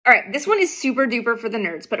All right, this one is super duper for the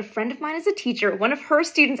nerds, but a friend of mine is a teacher. One of her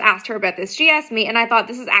students asked her about this. She asked me, and I thought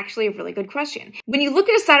this is actually a really good question. When you look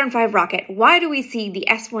at a Saturn V rocket, why do we see the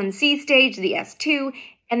S1C stage, the S2,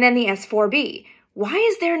 and then the S4B? Why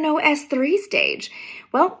is there no S3 stage?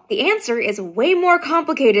 Well, the answer is way more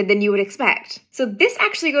complicated than you would expect. So this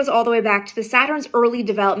actually goes all the way back to the Saturn's early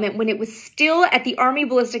development when it was still at the Army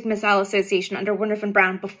Ballistic Missile Association under Woodruff and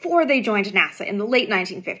Brown before they joined NASA in the late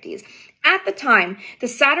 1950s. At the time, the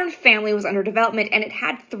Saturn family was under development and it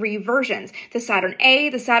had 3 versions, the Saturn A,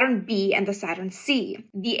 the Saturn B, and the Saturn C.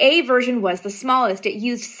 The A version was the smallest. It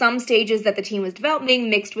used some stages that the team was developing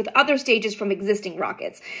mixed with other stages from existing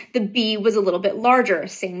rockets. The B was a little bit larger,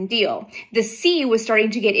 same deal. The C was starting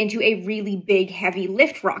to get into a really big heavy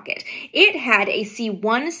lift rocket. It had a C1,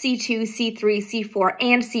 C2, C3, C4,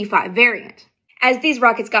 and C5 variant. As these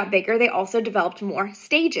rockets got bigger, they also developed more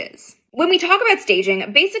stages. When we talk about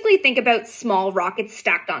staging, basically think about small rockets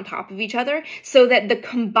stacked on top of each other so that the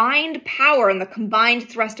combined power and the combined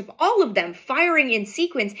thrust of all of them firing in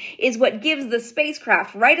sequence is what gives the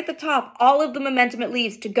spacecraft right at the top all of the momentum it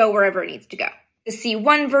needs to go wherever it needs to go. The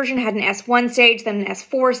C1 version had an S1 stage, then an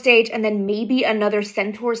S4 stage, and then maybe another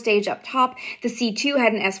Centaur stage up top. The C2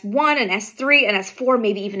 had an S1, an S3, an S4,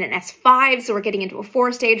 maybe even an S5, so we're getting into a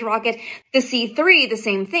 4-stage rocket. The C3, the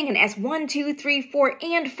same thing, an S1, 2, 3, 4,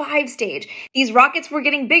 and 5 stage. These rockets were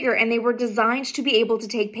getting bigger, and they were designed to be able to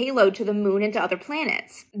take payload to the moon and to other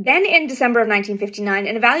planets. Then in December of 1959,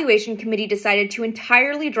 an evaluation committee decided to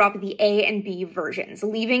entirely drop the A and B versions,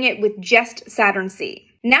 leaving it with just Saturn C.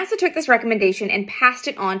 NASA took this recommendation and passed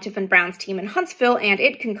it on to Von Braun's team in Huntsville, and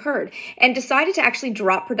it concurred, and decided to actually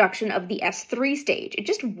drop production of the S3 stage. It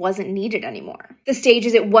just wasn't needed anymore. The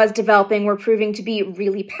stages it was developing were proving to be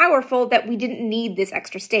really powerful that we didn't need this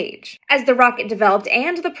extra stage. As the rocket developed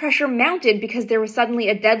and the pressure mounted because there was suddenly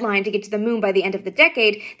a deadline to get to the moon by the end of the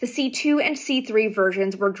decade, the C2 and C3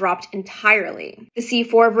 versions were dropped entirely. The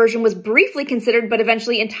C4 version was briefly considered, but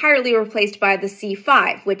eventually entirely replaced by the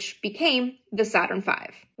C5, which became the Saturn V.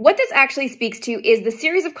 What this actually speaks to is the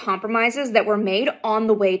series of compromises that were made on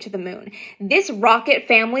the way to the moon. This rocket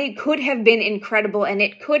family could have been incredible, and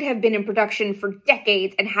it could have been in production for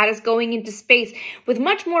decades and had us going into space with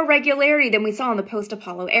much more regularity than we saw in the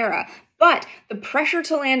post-Apollo era. But the pressure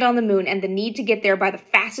to land on the moon and the need to get there by the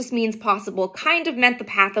fastest means possible kind of meant the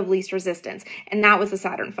path of least resistance, and that was the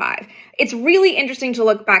Saturn V. It's really interesting to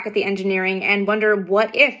look back at the engineering and wonder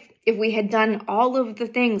what if we had done all of the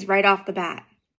things right off the bat.